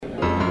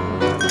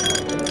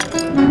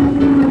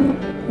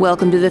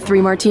Welcome to the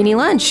Three Martini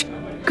Lunch.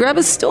 Grab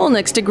a stool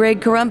next to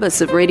Greg Columbus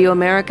of Radio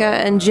America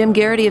and Jim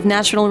Garrity of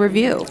National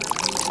Review.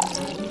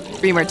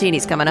 Three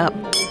Martinis coming up.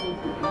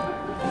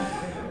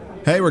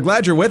 Hey, we're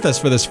glad you're with us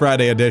for this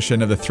Friday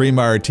edition of the Three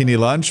Martini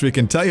Lunch. We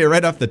can tell you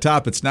right off the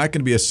top, it's not going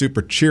to be a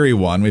super cheery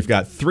one. We've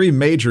got three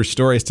major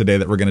stories today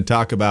that we're going to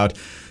talk about.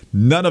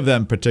 None of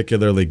them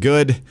particularly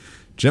good.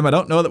 Jim, I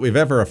don't know that we've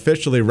ever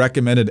officially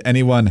recommended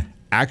anyone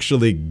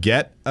actually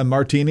get a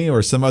martini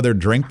or some other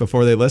drink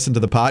before they listen to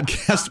the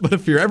podcast, but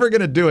if you're ever going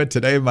to do it,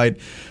 today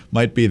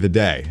might be the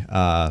day.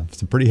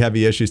 Some pretty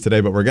heavy issues today,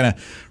 but we're gonna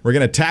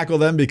tackle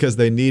them because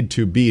they need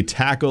to be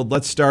tackled.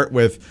 Let's start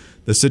with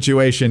the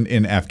situation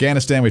in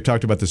Afghanistan. We've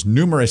talked about this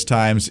numerous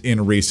times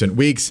in recent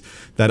weeks,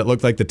 that it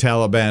looked like the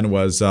Taliban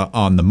was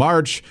on the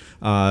march,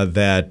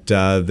 that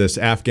this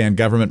Afghan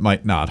government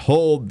might not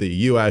hold, the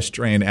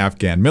U.S.-trained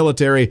Afghan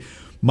military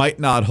might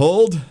not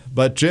hold.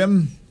 But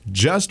Jim,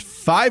 just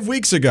 5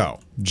 weeks ago,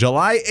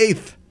 July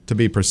 8th to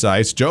be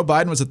precise, Joe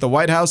Biden was at the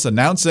White House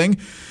announcing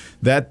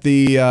that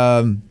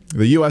the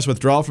U.S.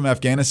 withdrawal from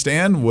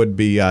Afghanistan would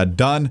be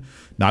done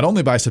not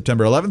only by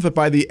September 11th, but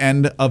by the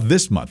end of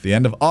this month, the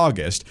end of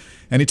August.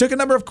 And he took a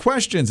number of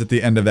questions at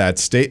the end of that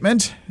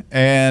statement.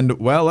 And,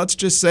 well, let's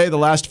just say the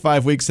last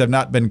 5 weeks have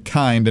not been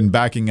kind in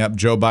backing up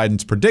Joe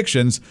Biden's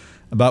predictions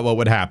about what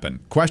would happen.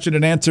 Question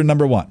and answer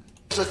number one.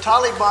 Is the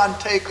Taliban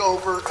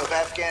takeover of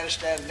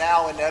Afghanistan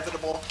now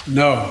inevitable?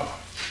 No,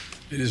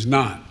 it is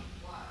not.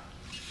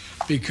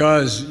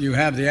 Because you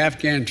have the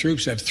Afghan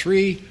troops have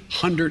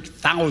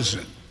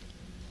 300,000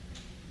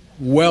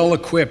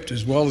 well-equipped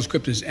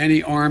as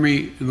any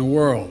army in the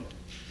world,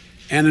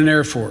 and an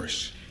air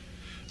force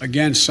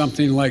against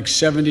something like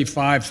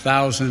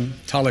 75,000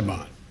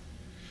 Taliban.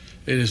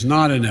 It is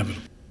not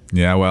inevitable.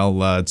 Yeah,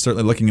 well, it's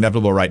certainly looking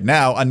inevitable right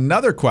now.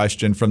 Another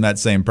question from that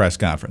same press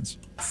conference.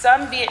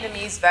 Some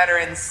Vietnamese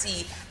veterans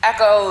see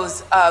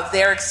echoes of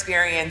their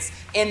experience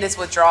in this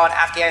withdrawal in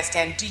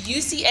Afghanistan. Do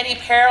you see any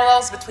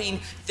parallels between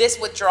this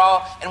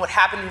withdrawal and what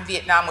happened in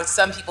Vietnam, with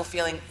some people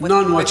feeling...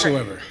 None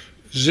whatsoever.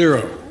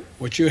 Zero.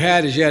 What you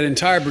had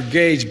entire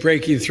brigades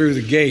breaking through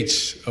the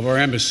gates of our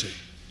embassy.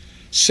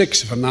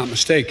 6, if I'm not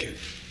mistaken.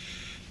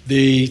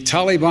 The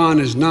Taliban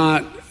is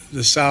not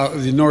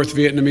the North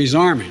Vietnamese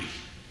army.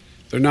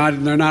 They're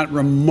not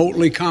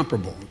remotely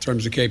comparable in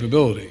terms of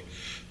capability.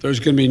 There's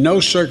going to be no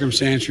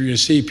circumstance where you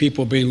see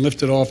people being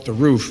lifted off the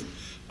roof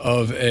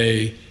of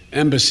a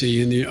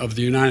embassy of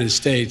the United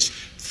States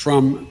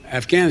from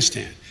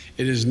Afghanistan.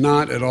 It is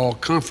not at all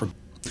comparable.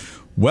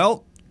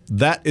 Well,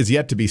 that is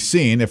yet to be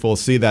seen if we'll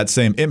see that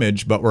same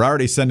image, but we're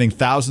already sending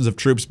thousands of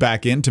troops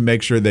back in to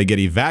make sure they get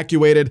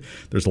evacuated.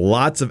 There's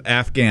lots of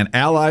Afghan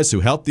allies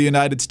who help the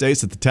United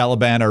States that the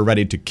Taliban are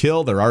ready to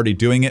kill. They're already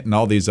doing it in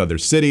all these other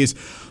cities.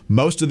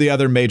 Most of the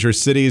other major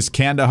cities,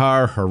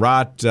 Kandahar,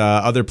 Herat,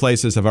 other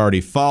places have already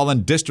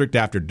fallen, district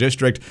after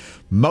district.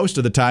 Most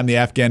of the time, the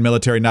Afghan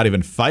military not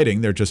even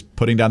fighting. They're just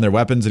putting down their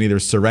weapons and either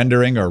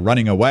surrendering or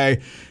running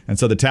away. And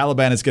so the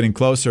Taliban is getting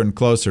closer and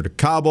closer to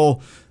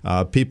Kabul.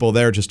 People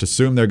there just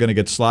assume they're going to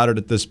get slaughtered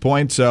at this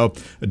point. So,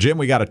 Jim,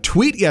 we got a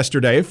tweet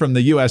yesterday from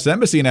the U.S.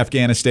 Embassy in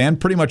Afghanistan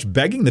pretty much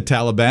begging the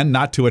Taliban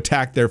not to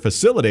attack their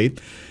facility.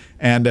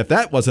 And if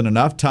that wasn't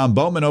enough, Tom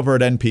Bowman over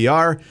at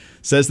NPR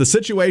says the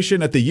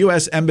situation at the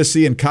U.S.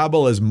 Embassy in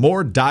Kabul is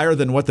more dire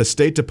than what the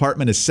State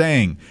Department is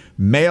saying.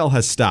 Mail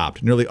has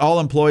stopped. Nearly all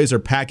employees are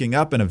packing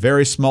up, and a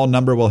very small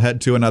number will head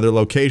to another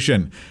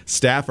location.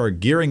 Staff are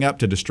gearing up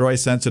to destroy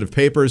sensitive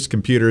papers,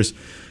 computers,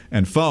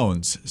 and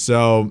phones.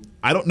 So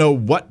I don't know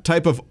what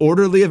type of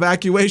orderly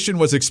evacuation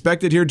was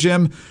expected here,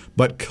 Jim,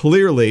 but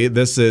clearly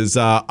this is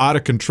out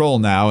of control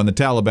now, and the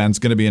Taliban's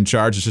going to be in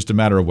charge. It's just a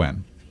matter of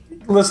when.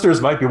 Listeners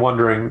might be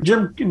wondering,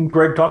 Jim and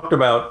Greg talked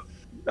about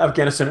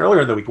Afghanistan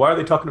earlier in the week. Why are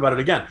they talking about it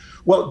again?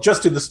 Well,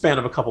 just in the span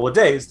of a couple of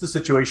days, the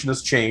situation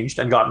has changed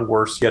and gotten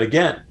worse yet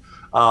again.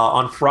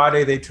 On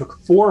Friday, they took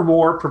 4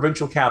 more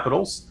provincial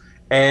capitals,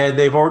 and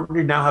they've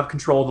already now have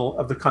control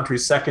of the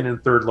country's second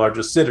and third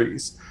largest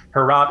cities,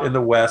 Herat in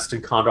the west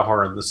and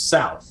Kandahar in the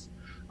south.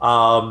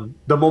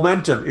 The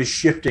momentum is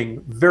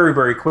shifting very,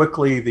 very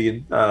quickly.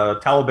 The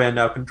Taliban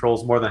now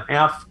controls more than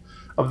half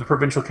of the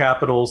provincial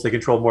capitals. They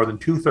control more than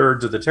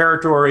 2/3 of the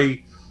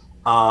territory.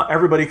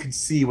 Everybody can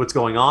see what's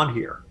going on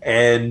here.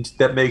 And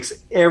that makes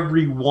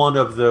every one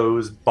of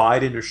those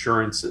Biden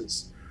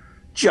assurances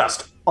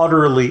just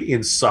utterly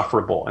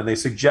insufferable. And they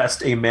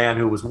suggest a man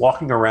who was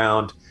walking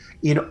around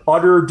in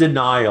utter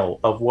denial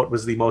of what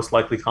was the most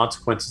likely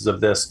consequences of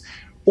this.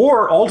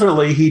 Or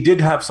ultimately, he did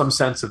have some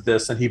sense of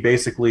this, and he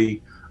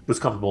basically was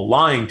comfortable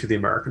lying to the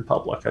American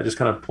public. I just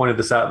kind of pointed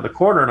this out in the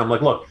corner, and I'm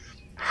like, look,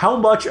 how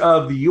much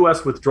of the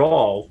U.S.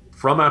 withdrawal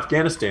from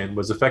Afghanistan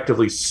was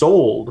effectively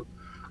sold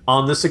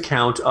on this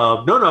account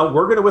of, no,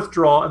 we're going to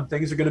withdraw and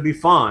things are going to be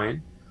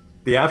fine.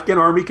 The Afghan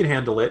army can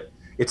handle it.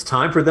 It's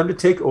time for them to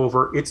take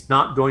over. It's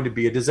not going to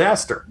be a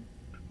disaster.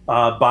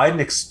 Biden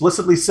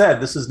explicitly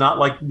said this is not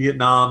like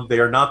Vietnam. They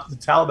are not, the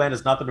Taliban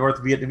is not the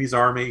North Vietnamese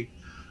army.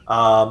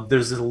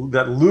 There's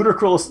that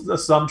ludicrous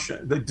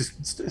assumption,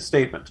 the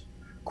statement,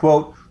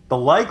 quote, The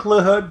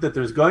likelihood that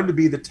there's going to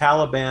be the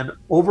Taliban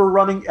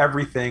overrunning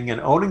everything and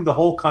owning the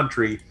whole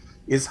country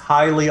is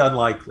highly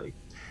unlikely.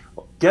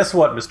 Well, guess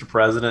what, Mr.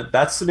 President?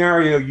 That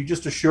scenario you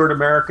just assured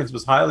Americans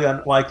was highly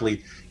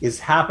unlikely is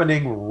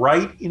happening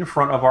right in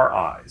front of our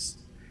eyes.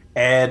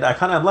 And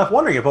I'm left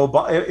wondering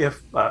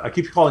if I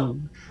keep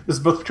calling this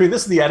book between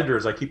this and the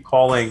editors, I keep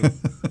calling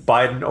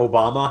Biden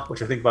Obama,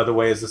 which I think, by the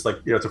way, is just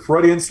it's a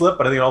Freudian slip,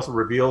 but I think it also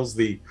reveals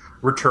the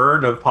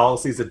return of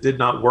policies that did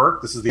not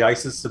work. This is the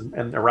ISIS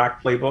and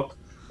Iraq playbook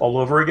all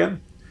over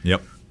again.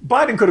 Yep.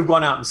 Biden could have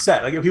gone out and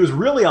said, if he was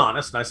really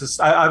honest, and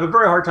I have a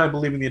very hard time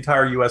believing the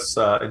entire U.S.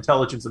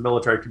 Intelligence and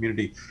military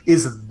community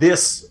is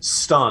this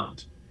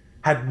stunned,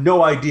 had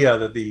no idea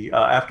that the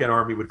Afghan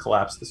army would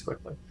collapse this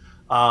quickly.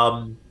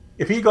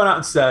 If he'd gone out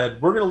and said,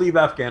 we're going to leave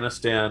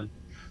Afghanistan,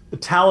 the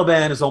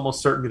Taliban is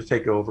almost certain to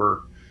take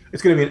over,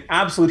 it's going to be an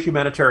absolute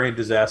humanitarian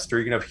disaster,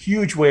 you're going to have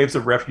huge waves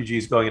of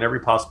refugees going in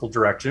every possible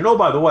direction. And oh,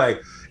 by the way,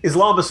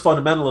 Islamist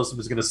fundamentalism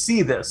is going to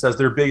see this as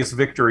their biggest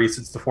victory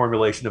since the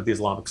formulation of the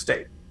Islamic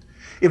State.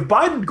 If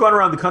Biden had gone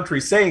around the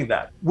country saying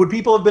that, would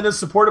people have been as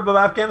supportive of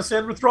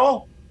Afghanistan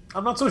withdrawal?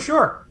 I'm not so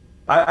sure.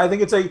 I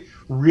think it's a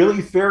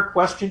really fair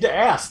question to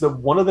ask. That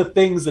one of the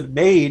things that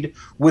made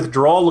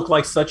withdrawal look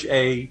like such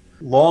a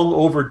long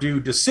overdue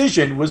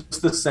decision was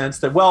the sense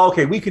that, well,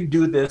 okay, we can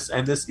do this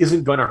and this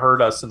isn't going to hurt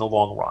us in the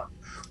long run.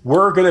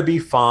 We're going to be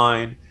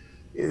fine.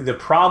 The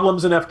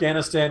problems in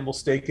Afghanistan will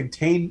stay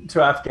contained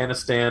to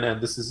Afghanistan,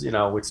 and this is,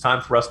 it's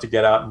time for us to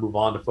get out and move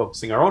on to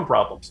focusing our own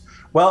problems.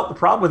 Well, the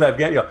problem with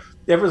Afghanistan,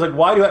 everyone's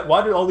like,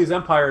 why do all these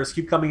empires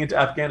keep coming into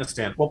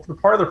Afghanistan? Well,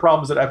 part of the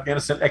problem is that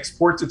Afghanistan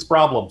exports its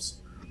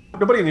problems.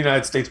 Nobody in the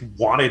United States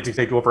wanted to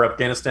take over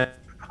Afghanistan.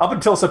 Up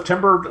until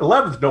September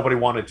 11th, nobody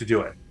wanted to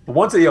do it. But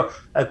once once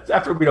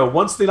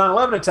the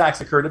 9/11 attacks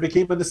occurred, it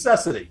became a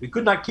necessity. We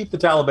could not keep the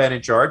Taliban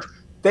in charge.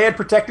 They had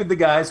protected the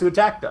guys who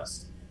attacked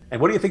us.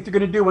 And what do you think they're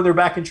going to do when they're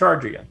back in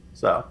charge again?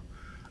 So,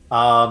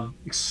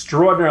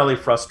 extraordinarily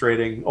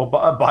frustrating.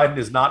 Biden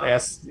is not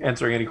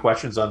answering any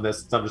questions on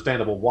this. It's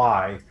understandable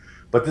why,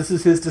 but this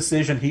is his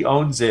decision. He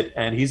owns it,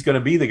 and he's going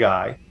to be the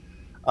guy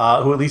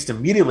who at least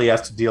immediately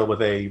has to deal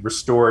with a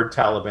restored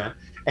Taliban.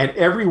 And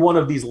every one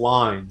of these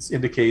lines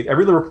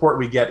every report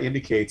we get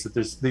indicates that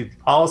the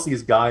policy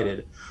is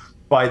guided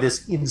by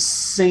this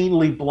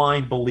insanely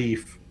blind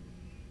belief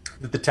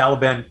that the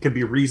Taliban can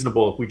be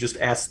reasonable if we just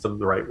ask them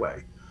the right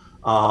way.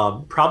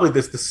 Probably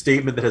the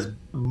statement that has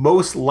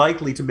most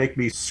likely to make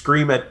me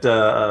scream at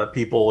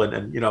people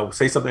and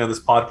say something on this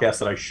podcast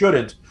that I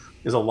shouldn't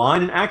is a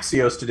line in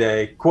Axios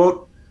today,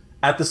 quote,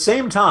 at the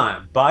same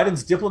time,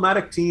 Biden's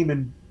diplomatic team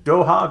in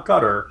Doha,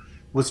 Qatar,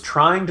 was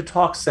trying to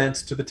talk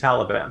sense to the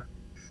Taliban.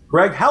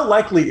 Greg, how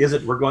likely is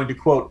it we're going to,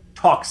 quote,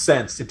 talk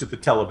sense into the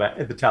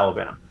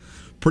Taliban?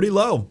 Pretty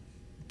low.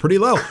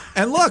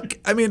 And look,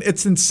 I mean,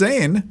 it's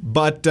insane,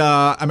 but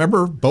I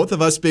remember both of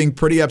us being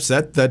pretty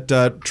upset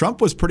that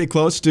Trump was pretty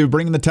close to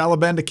bringing the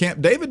Taliban to Camp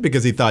David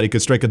because he thought he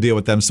could strike a deal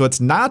with them. So it's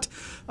not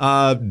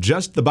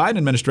just the Biden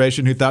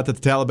administration who thought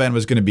that the Taliban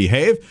was going to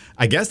behave.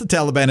 I guess the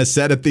Taliban has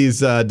said at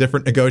these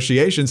different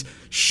negotiations,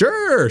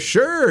 sure,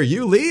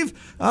 you leave.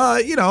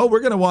 We're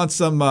going to want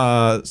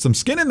some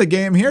skin in the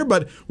game here,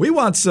 but we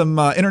want some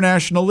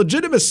international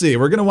legitimacy.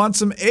 We're going to want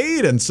some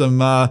aid and some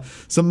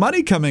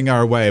money coming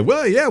our way.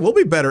 Well, yeah, we'll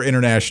be better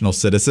international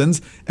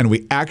citizens, and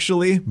we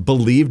actually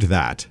believed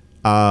that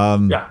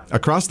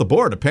across the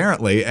board,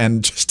 apparently, and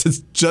it's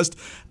just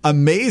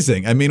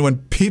amazing. I mean, when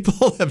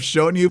people have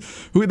shown you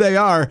who they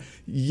are,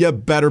 you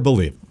better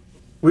believe.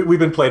 We've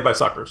been played by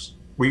suckers.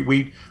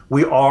 We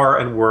are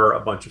and were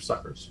a bunch of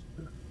suckers.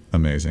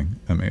 Amazing.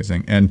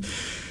 And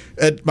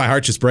my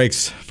heart just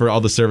breaks for all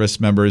the service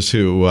members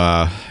who,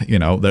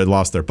 they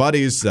lost their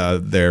buddies.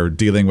 They're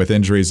dealing with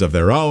injuries of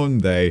their own.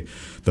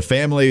 The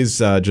families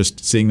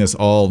just seeing this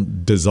all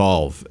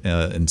dissolve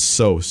and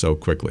so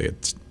quickly.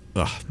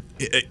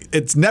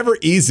 It's never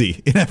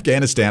easy in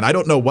Afghanistan. I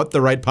don't know what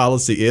the right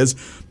policy is,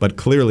 but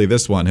clearly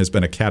this one has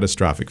been a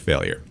catastrophic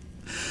failure.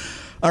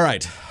 All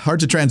right. Hard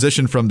to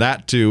transition from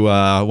that to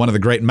one of the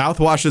great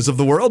mouthwashes of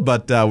the world,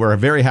 but we're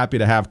very happy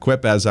to have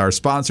Quip as our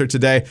sponsor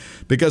today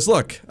because,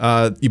 look,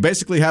 you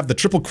basically have the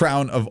triple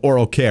crown of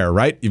oral care,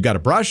 right? You've got a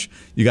brush,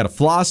 you got a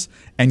floss,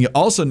 and you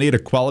also need a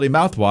quality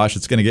mouthwash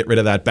that's going to get rid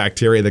of that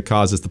bacteria that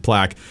causes the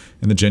plaque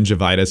and the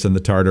gingivitis and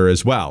the tartar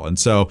as well. And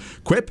so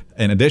Quip,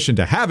 in addition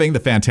to having the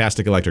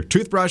fantastic electric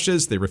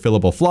toothbrushes, the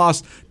refillable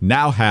floss,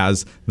 now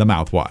has the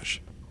mouthwash.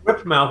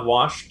 Quip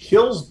mouthwash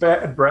kills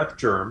bad breath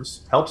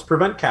germs, helps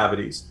prevent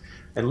cavities,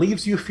 and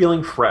leaves you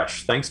feeling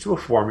fresh thanks to a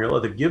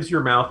formula that gives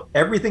your mouth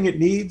everything it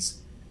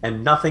needs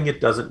and nothing it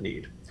doesn't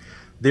need.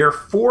 Their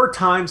 4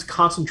 times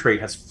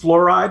concentrate has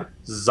fluoride,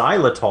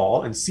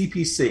 xylitol, and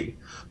CPC,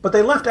 but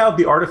they left out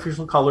the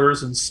artificial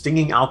colors and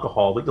stinging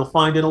alcohol that you'll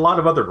find in a lot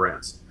of other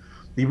brands.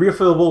 The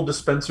refillable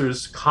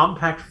dispenser's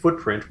compact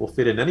footprint will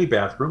fit in any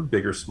bathroom,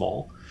 big or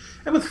small,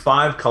 and with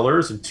 5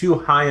 colors and 2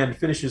 high-end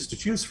finishes to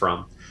choose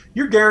from,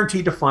 you're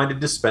guaranteed to find a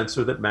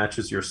dispenser that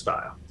matches your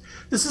style.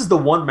 This is the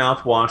one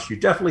mouthwash you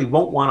definitely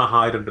won't want to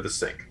hide under the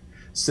sink.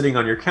 sitting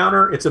on your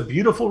counter. It's a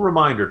beautiful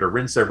reminder to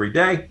rinse every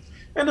day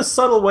and a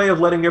subtle way of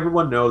letting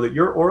everyone know that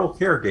your oral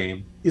care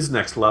game is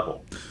next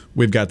level.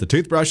 We've got the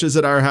toothbrushes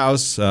at our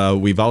house.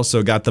 We've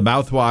also got the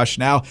mouthwash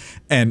now.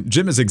 And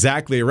Jim is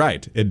exactly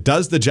right. It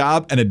does the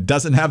job, and it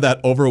doesn't have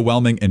that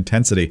overwhelming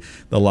intensity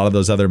that a lot of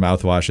those other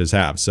mouthwashes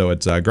have. So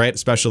it's great,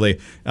 especially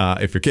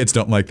if your kids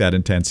don't like that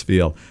intense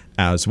feel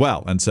as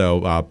well. And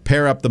so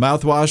pair up the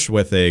mouthwash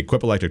with a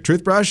Quip electric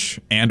toothbrush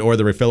and or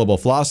the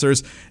refillable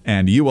flossers,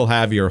 and you will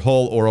have your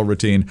whole oral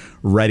routine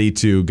ready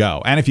to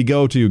go. And if you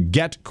go to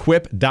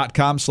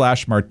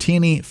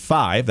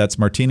getquip.com/martini5, that's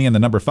martini and the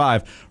number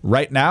 5,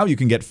 right now you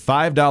can get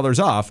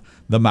 $5 off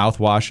the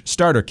mouthwash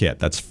starter kit.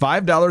 That's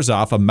 $5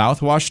 off a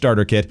mouthwash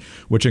starter kit,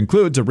 which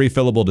includes a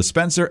refillable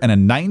dispenser and a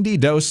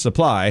 90-dose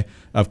supply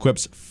of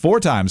Quip's 4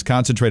 times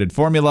concentrated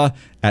formula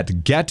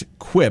at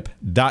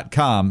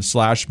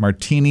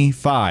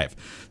getquip.com/martini5.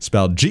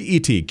 Spelled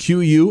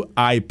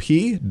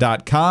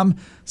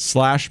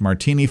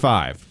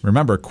getquip.com/martini5.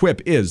 Remember,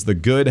 Quip is the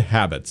good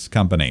habits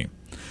company.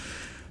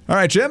 All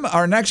right, Jim,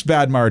 our next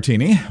bad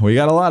martini, we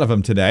got a lot of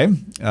them today,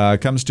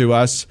 comes to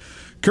us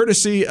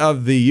courtesy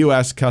of the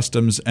U.S.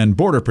 Customs and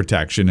Border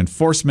Protection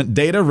enforcement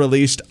data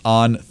released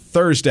on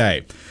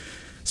Thursday.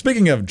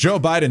 Speaking of Joe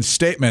Biden's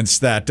statements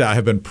that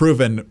have been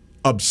proven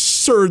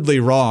absurdly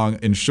wrong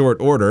in short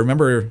order.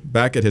 Remember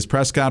back at his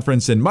press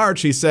conference in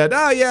March, he said,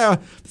 oh yeah,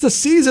 it's a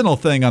seasonal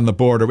thing on the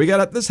border.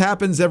 This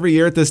happens every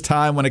year at this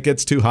time when it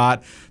gets too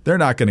hot. They're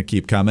not going to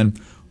keep coming.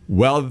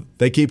 Well,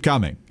 they keep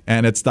coming.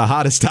 And it's the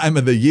hottest time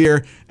of the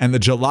year, and the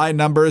July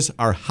numbers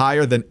are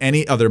higher than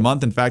any other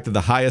month. In fact, they're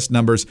the highest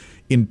numbers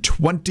in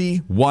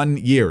 21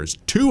 years.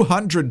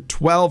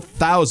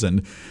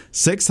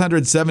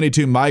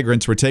 212,672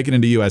 migrants were taken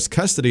into U.S.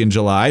 custody in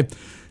July.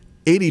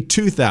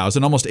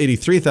 82,000, almost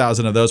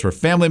 83,000 of those were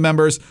family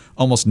members.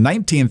 Almost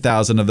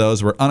 19,000 of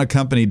those were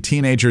unaccompanied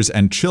teenagers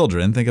and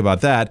children. Think about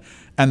that.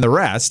 And the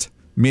rest,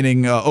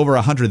 meaning over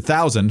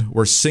 100,000,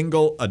 were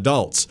single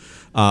adults.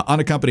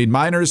 Unaccompanied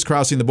minors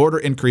crossing the border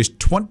increased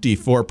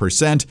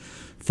 24%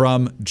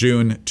 from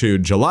June to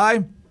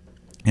July.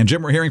 And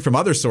Jim, we're hearing from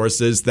other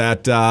sources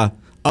that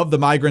of the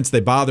migrants they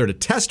bother to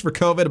test for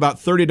COVID, about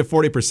 30 to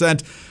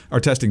 40% are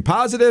testing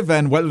positive.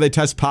 And whether they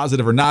test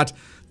positive or not,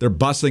 they're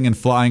busing and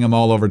flying them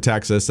all over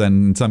Texas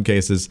and in some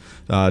cases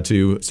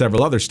to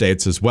several other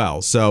states as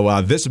well.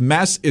 So this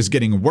mess is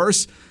getting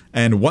worse.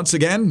 And once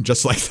again,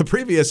 just like the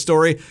previous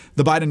story,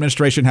 the Biden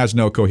administration has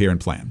no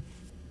coherent plan.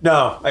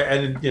 No,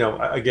 and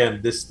again,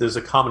 there's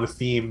a common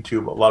theme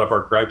to a lot of our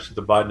gripes with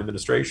the Biden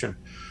administration.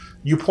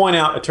 You point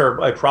out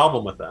a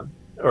problem with them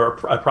or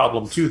a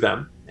problem to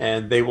them,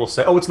 and they will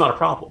say, "Oh, it's not a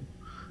problem,"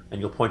 and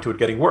you'll point to it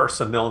getting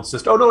worse, and they'll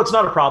insist, "Oh, no, it's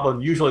not a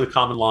problem." Usually, the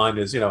common line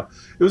is, it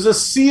was a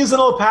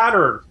seasonal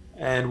pattern,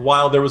 and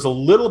while there was a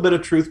little bit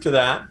of truth to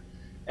that,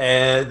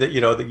 and that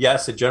that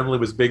yes, it generally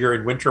was bigger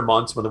in winter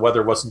months when the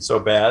weather wasn't so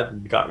bad,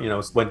 and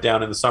went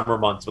down in the summer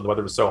months when the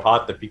weather was so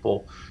hot that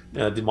people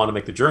didn't want to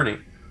make the journey.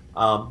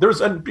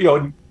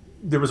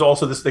 There was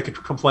also this, they could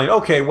complain,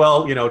 okay,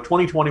 well,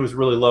 2020 was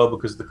really low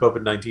because of the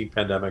COVID-19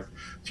 pandemic.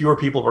 Fewer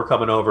people were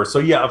coming over. So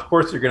yeah, of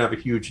course you're going to have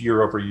a huge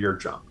year-over-year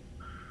jump.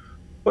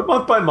 But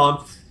month by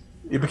month,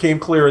 it became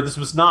clear this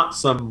was not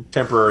some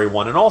temporary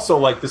one. And also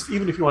like this,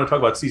 even if you want to talk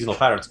about seasonal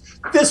patterns,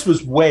 this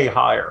was way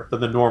higher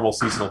than the normal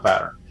seasonal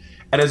pattern.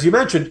 And as you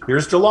mentioned,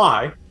 here's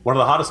July, one of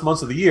the hottest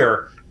months of the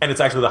year, and it's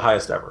actually the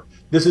highest ever.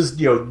 This is,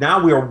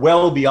 now we are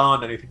well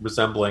beyond anything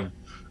resembling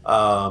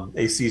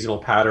a seasonal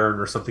pattern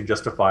or something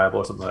justifiable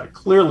or something like that.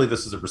 Clearly,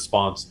 this is a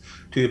response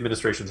to the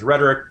administration's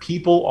rhetoric.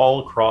 People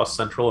all across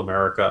Central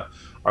America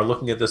are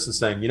looking at this and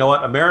saying, you know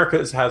what, America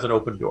has an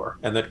open door,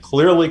 and that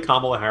clearly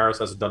Kamala Harris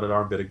hasn't done a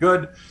darn bit of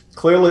good.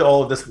 Clearly,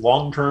 all of this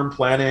long-term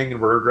planning and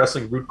we're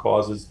addressing root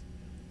causes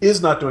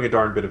is not doing a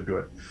darn bit of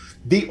good.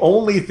 The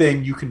only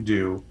thing you can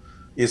do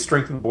is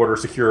strengthen border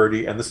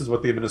security, and this is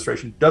what the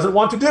administration doesn't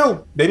want to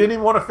do. They didn't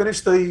even want to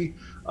finish the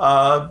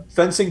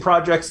fencing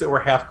projects that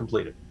were half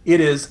completed. It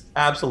is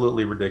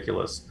absolutely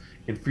ridiculous,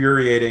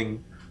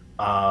 infuriating.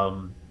 I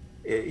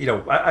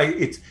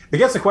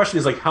guess the question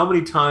is, like, how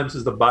many times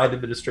does the Biden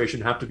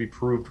administration have to be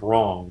proved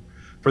wrong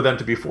for them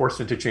to be forced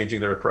into changing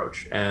their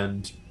approach?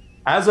 And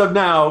as of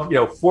now,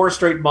 4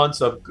 straight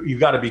months of "you've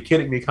got to be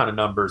kidding me" kind of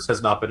numbers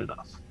has not been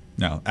enough.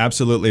 No,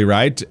 absolutely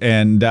right.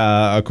 And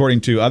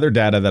according to other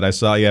data that I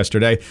saw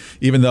yesterday,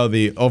 even though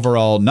the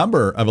overall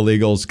number of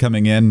illegals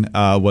coming in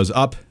was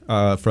up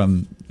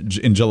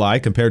in July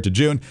compared to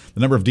June,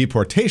 the number of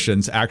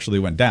deportations actually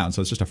went down.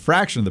 So it's just a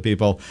fraction of the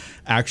people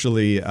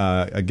actually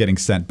getting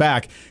sent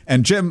back.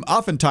 And Jim,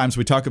 oftentimes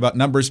we talk about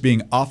numbers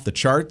being off the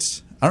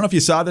charts. I don't know if you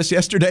saw this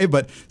yesterday,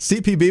 but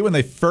CPB, when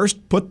they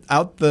first put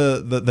out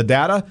the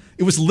data,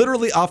 it was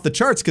literally off the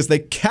charts because they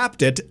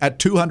capped it at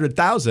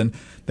 200,000.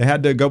 They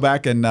had to go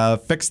back and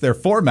fix their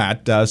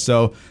format,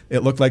 so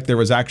it looked like there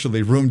was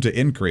actually room to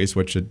increase,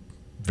 which it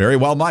very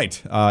well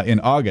might in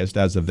August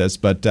as of this.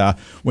 But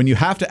when you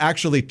have to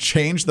actually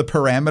change the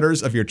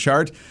parameters of your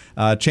chart,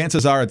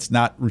 chances are it's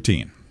not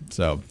routine.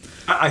 So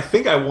I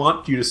think I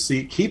want you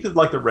to keep it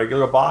like the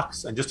regular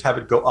box and just have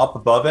it go up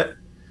above it.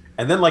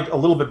 And then like a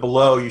little bit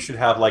below, you should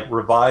have like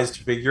revised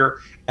figure,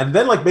 and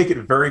then like make it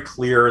very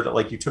clear that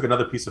like you took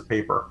another piece of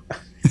paper and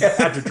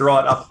had to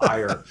draw it up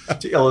higher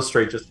to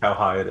illustrate just how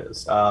high it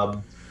is.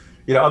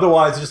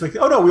 Otherwise just like,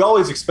 oh no, we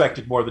always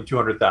expected more than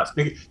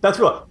 200,000. That's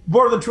real.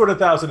 More than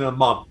 200,000 in a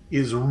month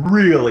is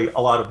really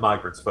a lot of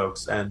migrants,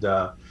 folks. And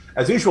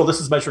as usual,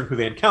 this is measuring who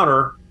they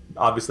encounter.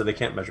 Obviously, they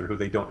can't measure who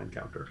they don't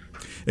encounter.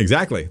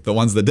 Exactly. The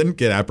ones that didn't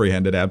get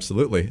apprehended,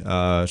 absolutely,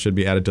 should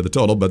be added to the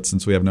total. But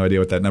since we have no idea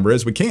what that number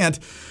is, we can't.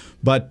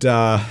 But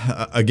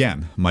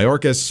again,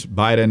 Mayorkas,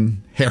 Biden,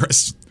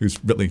 Harris, who's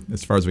really,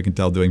 as far as we can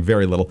tell, doing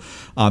very little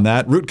on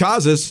that. Root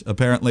causes,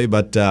 apparently,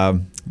 but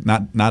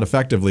not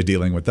effectively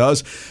dealing with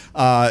those.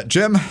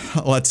 Jim,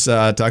 let's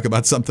talk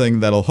about something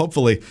that'll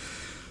hopefully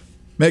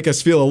make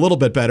us feel a little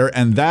bit better,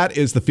 and that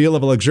is the feel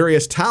of a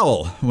luxurious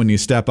towel when you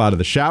step out of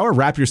the shower.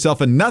 Wrap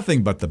yourself in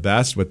nothing but the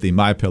best with the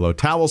MyPillow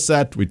towel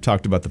set. We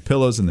talked about the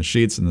pillows and the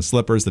sheets and the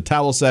slippers. The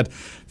towel set,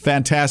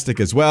 fantastic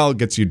as well.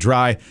 Gets you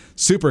dry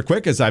super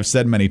quick, as I've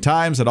said many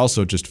times. It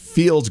also just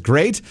feels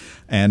great.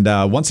 And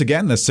once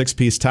again, the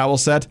 6-piece towel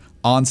set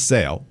on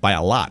sale by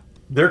a lot.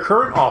 Their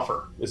current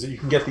offer is that you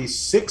can get the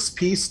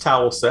 6-piece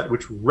towel set,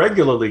 which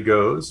regularly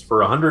goes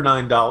for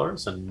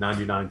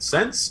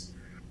 $109.99.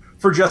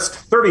 for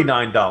just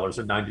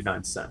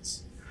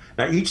 $39.99.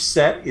 Now, each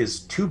set is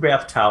 2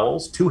 bath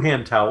towels, 2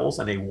 hand towels,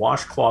 and a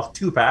washcloth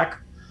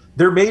 2-pack.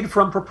 They're made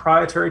from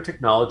proprietary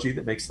technology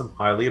that makes them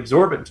highly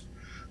absorbent.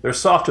 They're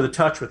soft to the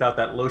touch without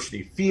that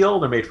lotiony feel.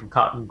 They're made from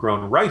cotton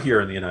grown right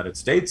here in the United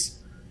States.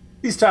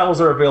 These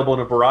towels are available in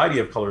a variety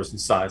of colors and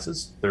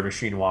sizes. They're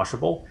machine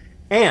washable,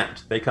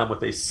 and they come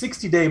with a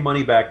 60-day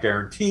money-back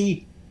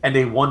guarantee and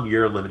a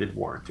 1-year limited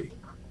warranty.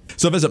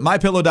 So visit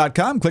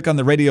MyPillow.com, click on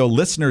the radio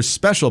listeners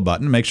special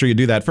button. Make sure you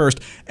do that first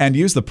and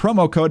use the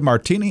promo code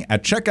Martini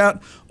at checkout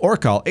or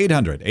call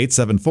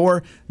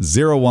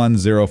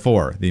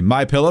 800-874-0104. The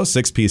MyPillow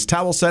 6-piece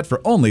towel set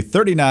for only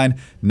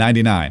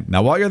 $39.99.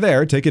 Now, while you're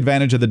there, take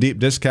advantage of the deep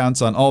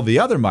discounts on all the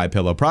other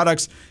MyPillow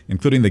products,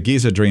 including the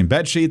Giza Dream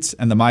bed sheets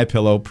and the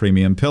MyPillow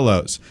premium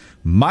pillows.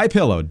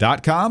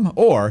 MyPillow.com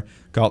or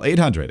call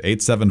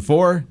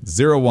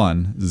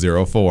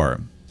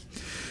 800-874-0104.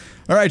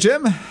 All right,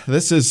 Jim,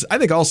 this is, I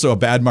think, also a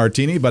bad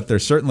martini, but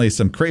there's certainly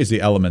some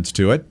crazy elements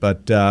to it.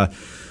 But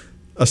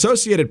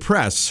Associated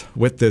Press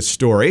with this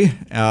story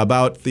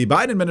about the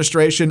Biden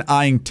administration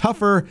eyeing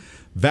tougher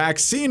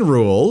vaccine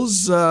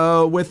rules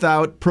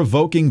without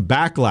provoking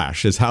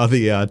backlash is how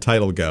the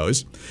title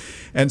goes.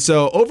 And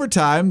so over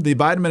time, the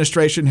Biden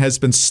administration has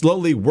been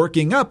slowly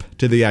working up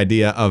to the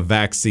idea of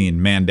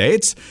vaccine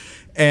mandates.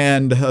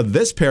 And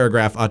this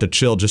paragraph ought to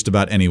chill just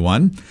about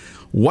anyone.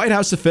 White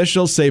House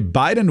officials say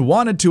Biden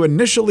wanted to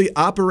initially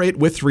operate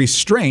with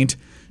restraint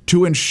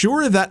to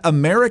ensure that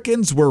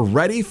Americans were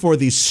ready for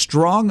the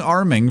strong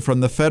arming from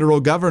the federal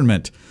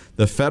government.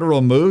 The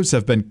federal moves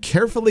have been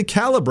carefully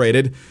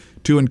calibrated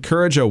to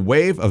encourage a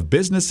wave of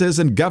businesses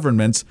and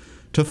governments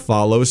to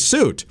follow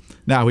suit.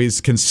 Now, he's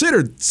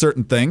considered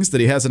certain things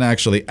that he hasn't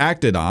actually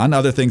acted on.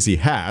 Other things he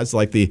has,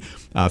 like the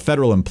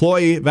federal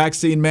employee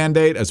vaccine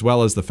mandate, as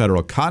well as the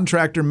federal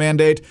contractor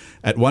mandate.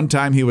 At one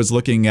time, he was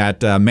looking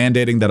at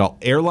mandating that all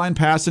airline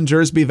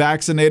passengers be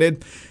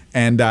vaccinated.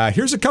 And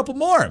here's a couple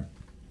more.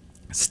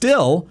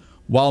 Still,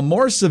 while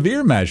more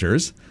severe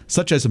measures,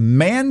 such as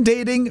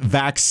mandating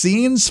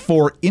vaccines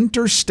for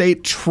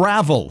interstate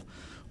travel,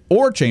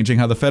 or changing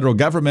how the federal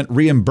government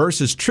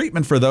reimburses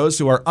treatment for those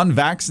who are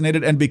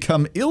unvaccinated and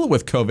become ill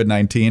with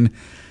COVID-19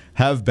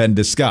 have been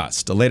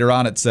discussed. Later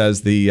on, it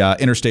says the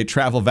interstate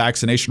travel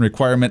vaccination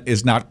requirement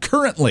is not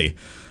currently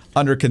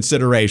under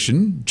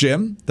consideration.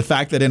 Jim, the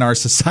fact that in our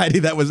society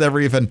that was ever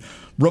even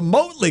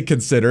remotely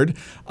considered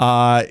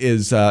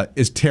is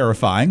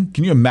terrifying.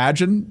 Can you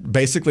imagine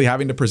basically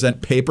having to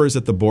present papers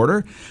at the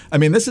border? I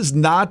mean, this is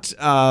not...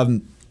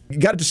 You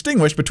got to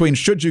distinguish between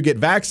should you get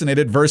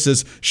vaccinated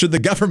versus should the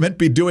government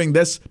be doing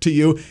this to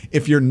you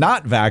if you're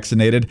not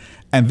vaccinated.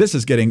 And this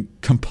is getting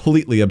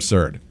completely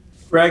absurd.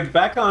 Greg,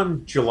 back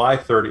on July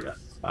 30th,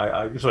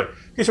 in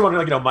case you're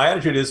wondering, my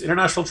attitude is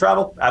international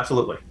travel,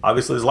 absolutely.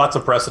 Obviously, there's lots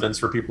of precedents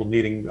for people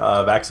needing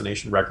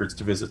vaccination records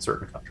to visit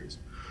certain countries.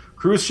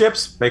 Cruise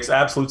ships makes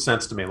absolute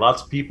sense to me.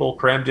 Lots of people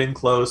crammed in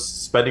close,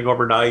 spending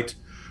overnight,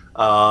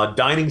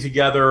 dining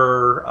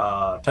together,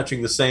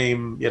 touching the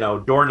same,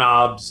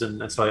 doorknobs,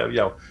 and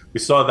so we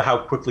saw how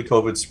quickly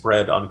COVID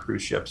spread on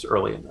cruise ships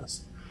early in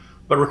this.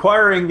 But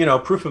requiring,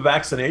 proof of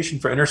vaccination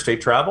for interstate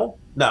travel,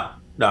 no,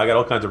 I got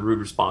all kinds of rude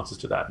responses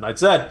to that. And I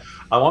said,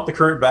 I want the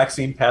current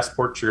vaccine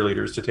passport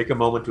cheerleaders to take a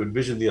moment to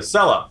envision the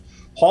Acela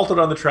halted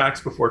on the tracks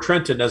before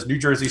Trenton as New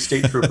Jersey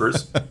state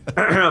troopers.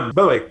 By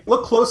the way,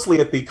 look closely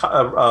at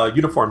the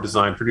uniform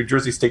design for New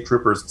Jersey state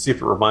troopers and see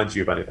if it reminds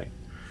you of anything.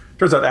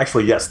 Turns out,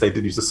 actually, yes, they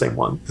did use the same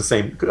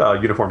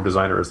uniform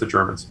designer as the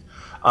Germans.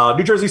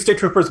 New Jersey state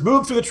troopers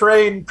moved through the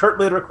train,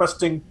 curtly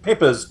requesting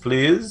papers,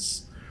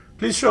 please.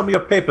 Please show me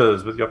your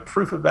papers with your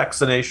proof of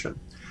vaccination.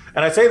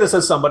 And I say this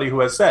as somebody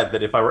who has said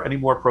that if I were any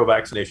more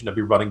pro-vaccination, I'd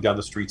be running down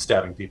the street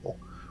stabbing people.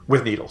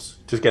 with needles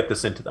to get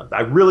this into them.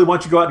 I really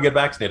want you to go out and get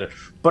vaccinated.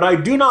 But I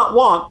do not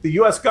want the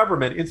U.S.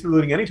 government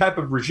instituting any type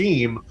of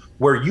regime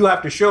where you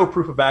have to show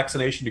proof of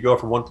vaccination to go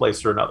from one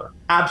place to another.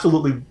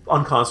 Absolutely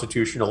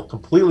unconstitutional,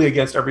 completely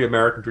against every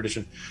American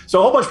tradition. So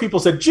a whole bunch of people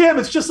said, Jim,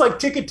 it's just like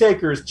ticket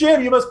takers.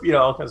 Jim, you must be,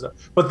 all kinds of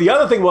stuff. But the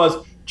other thing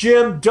was,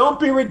 Jim, don't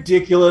be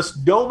ridiculous.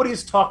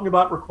 Nobody's talking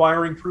about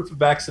requiring proof of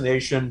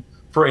vaccination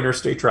for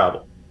interstate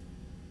travel.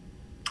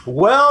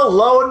 Well,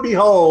 lo and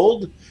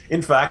behold,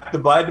 in fact, the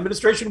Biden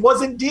administration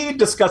was indeed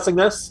discussing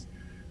this.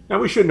 Now,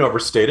 we shouldn't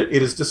overstate it.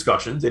 It is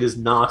discussions. It is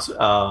not, we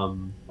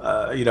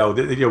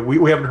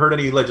haven't heard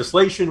any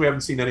legislation. We haven't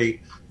seen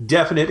any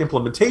definite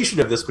implementation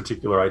of this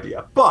particular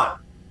idea. But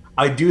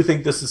I do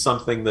think this is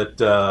something that,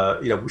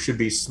 should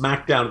be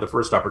smacked down at the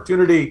first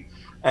opportunity.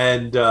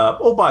 And,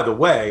 by the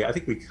way, I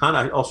think we kind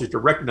of also have to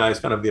recognize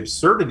kind of the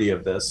absurdity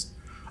of this.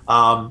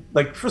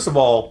 First of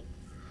all,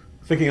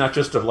 thinking not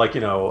just of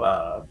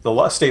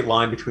the state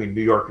line between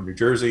New York and New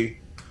Jersey,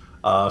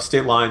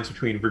 state lines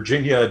between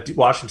Virginia,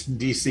 Washington,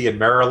 D.C., and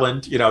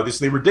Maryland.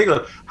 This is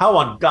ridiculous. How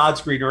on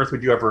God's green earth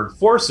would you ever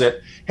enforce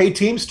it? Hey,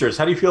 Teamsters,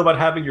 how do you feel about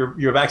having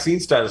your vaccine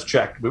status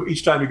checked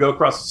each time you go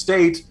across the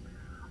state?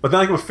 But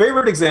then my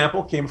favorite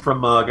example came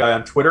from a guy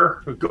on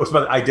Twitter who goes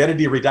about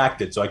identity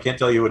redacted, so I can't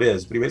tell you who it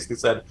is. But he basically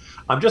said,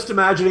 I'm just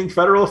imagining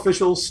federal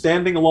officials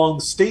standing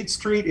along State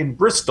Street in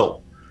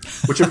Bristol,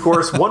 which, of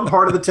course, one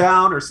part of the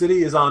town or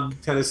city is on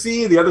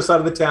Tennessee, the other side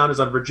of the town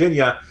is on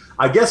Virginia.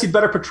 I guess you'd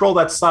better patrol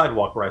that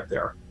sidewalk right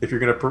there if you're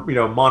going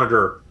to,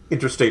 monitor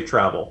interstate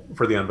travel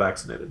for the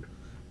unvaccinated.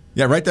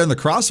 Yeah, right there in the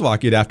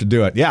crosswalk, you'd have to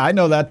do it. Yeah, I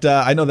know that.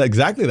 I know that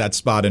exactly that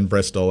spot in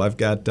Bristol. I've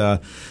got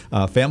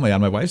family on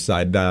my wife's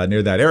side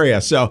near that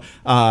area. So,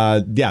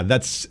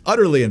 that's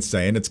utterly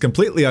insane. It's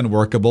completely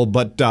unworkable.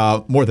 But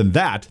more than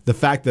that, the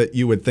fact that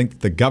you would think that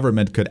the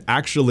government could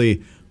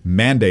actually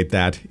mandate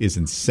that is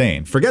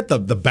insane. Forget the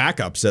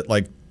backups at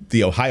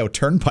the Ohio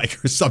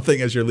Turnpike or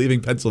something as you're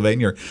leaving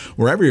Pennsylvania or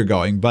wherever you're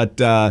going. But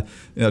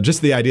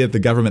just the idea that the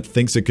government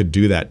thinks it could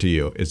do that to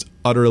you is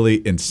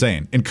utterly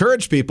insane.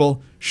 Encourage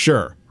people,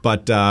 sure.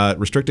 But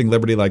restricting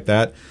liberty like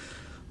that,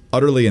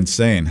 utterly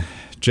insane.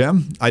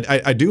 Jim,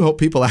 I do hope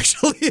people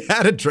actually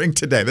had a drink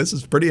today. This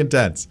is pretty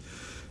intense.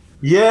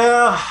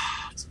 Yeah,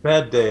 it's a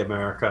bad day,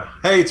 America.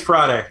 Hey, it's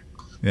Friday.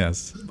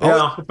 Yes.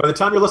 By the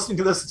time you're listening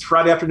to this, it's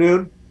Friday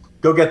afternoon.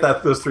 Go get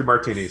those 3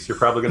 martinis. You're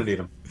probably going to need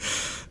them.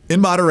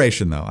 In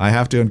moderation, though. I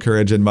have to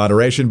encourage in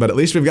moderation, but at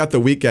least we've got the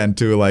weekend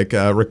to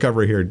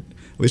recover here.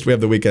 At least we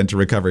have the weekend to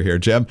recover here.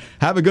 Jim,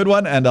 have a good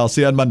one, and I'll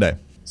see you on Monday.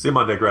 See you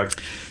Monday, Greg.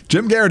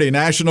 Jim Garrity,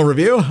 National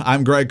Review.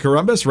 I'm Greg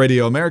Corombos,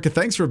 Radio America.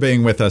 Thanks for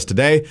being with us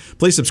today.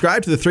 Please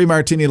subscribe to the 3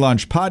 Martini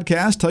Lunch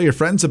podcast. Tell your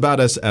friends about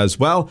us as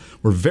well.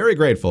 We're very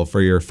grateful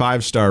for your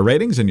 5-star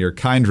ratings and your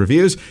kind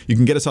reviews. You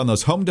can get us on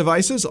those home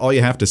devices. All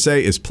you have to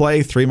say is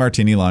play 3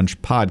 Martini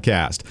Lunch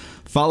podcast.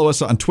 Follow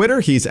us on Twitter.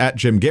 He's at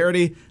Jim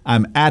Garrity.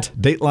 I'm at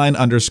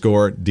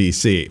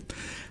Dateline_DC.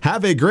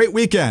 Have a great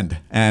weekend,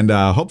 and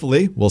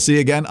hopefully we'll see you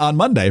again on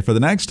Monday for the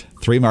next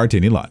 3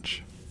 Martini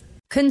Lunch.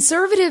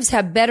 Conservatives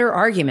have better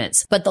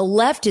arguments, but the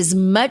left is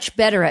much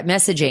better at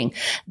messaging.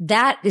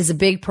 That is a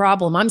big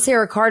problem. I'm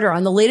Sarah Carter.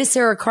 On the latest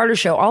Sarah Carter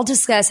Show, I'll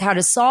discuss how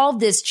to solve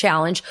this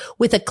challenge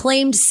with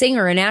acclaimed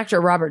singer and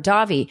actor Robert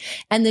Davi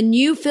and the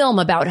new film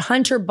about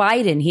Hunter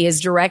Biden he is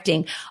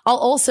directing. I'll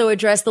also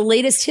address the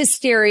latest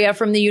hysteria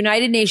from the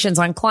United Nations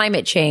on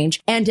climate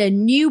change and a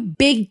new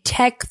big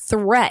tech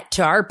threat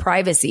to our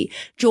privacy.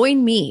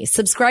 Join me.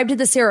 Subscribe to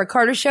the Sarah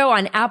Carter Show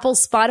on Apple,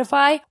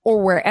 Spotify,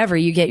 or wherever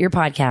you get your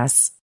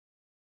podcasts.